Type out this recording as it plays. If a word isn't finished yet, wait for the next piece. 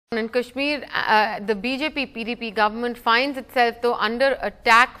In Kashmir, the BJP-PDP government finds itself though under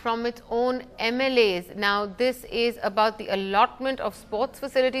attack from its own MLAs. Now this is about the allotment of sports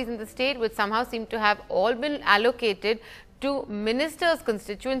facilities in the state, which somehow seem to have all been allocated to ministers'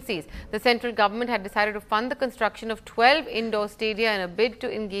 constituencies. The central government had decided to fund the construction of 12 indoor stadia in a bid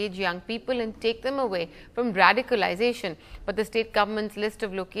to engage young people and take them away from radicalization. But the state government's list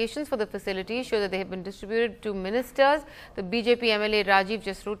of locations for the facilities show that they have been distributed to ministers. The BJP MLA Rajiv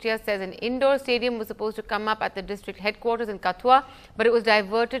Jasrutia says an indoor stadium was supposed to come up at the district headquarters in Kathua, but it was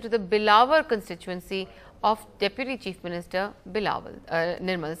diverted to the Bilawal constituency of Deputy Chief Minister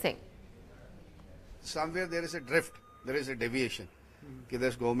Nirmal Singh. Somewhere there is a drift. There is a deviation.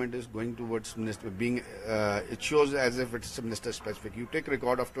 This government is going towards minister being. It shows as if it's minister specific. You take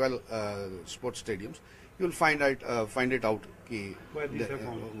record of 12 sports stadiums, you will find it out.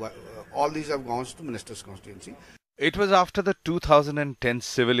 All these have gone to minister's constituency. It was after the 2010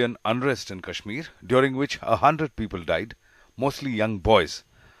 civilian unrest in Kashmir, during which 100 people died, mostly young boys,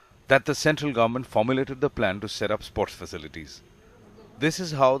 that the central government formulated the plan to set up sports facilities. This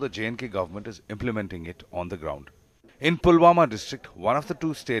is how the J&K government is implementing it on the ground. In Pulwama district, one of the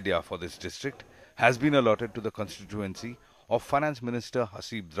two stadia for this district has been allotted to the constituency of Finance Minister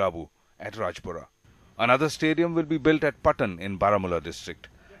Hasib Drabu at Rajpura. Another stadium will be built at Patan in Baramulla district.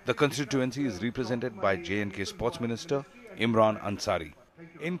 The constituency is represented by J&K Sports Minister Imran Ansari.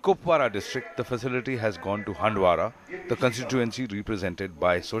 In Kupwara district, the facility has gone to Handwara, the constituency represented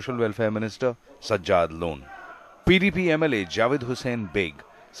by Social Welfare Minister Sajjad Lone. PDP MLA Javed Hussain Beg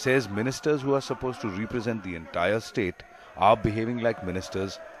says ministers who are supposed to represent the entire state are behaving like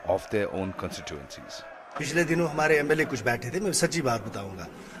ministers of their own constituencies. पिछले दिनों हमारे MLA कुछ बैठे थे, मैं सच्ची बात बताऊंगा।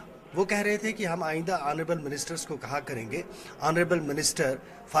 वो कह रहे थे कि हम आइंदा ऑनरेबल मिनिस्टर्स को कहा करेंगे, honourable minister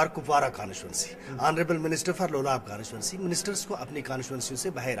for Kupwara constituency, honourable minister for Lolab constituency, ministers को अपनी कॉन्स्टिट्यूएंसी से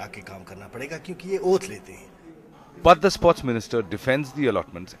बाहर आके काम करना पड़ेगा क्योंकि ये ओथ लेते हैं। But the sports minister defends the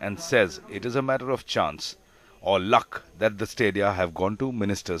allotments and says it is a matter of chance or luck that the stadia have gone to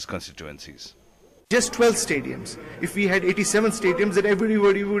ministers' constituencies. Just 12 stadiums. If we had 87 stadiums, then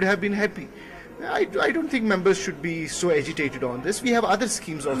everybody would have been happy. I don't think members should be so agitated on this. We have other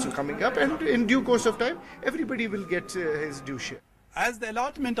schemes also coming up, and in due course of time, everybody will get his due share. As the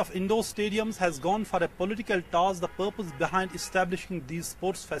allotment of indoor stadiums has gone for a political toss, the purpose behind establishing these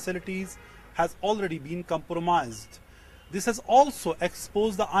sports facilities has already been compromised. This has also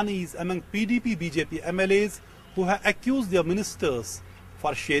exposed the unease among PDP-BJP MLAs who have accused their ministers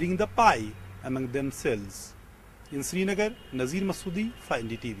for sharing the pie among themselves. In Srinagar, Nazir Masoodi for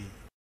NDTV.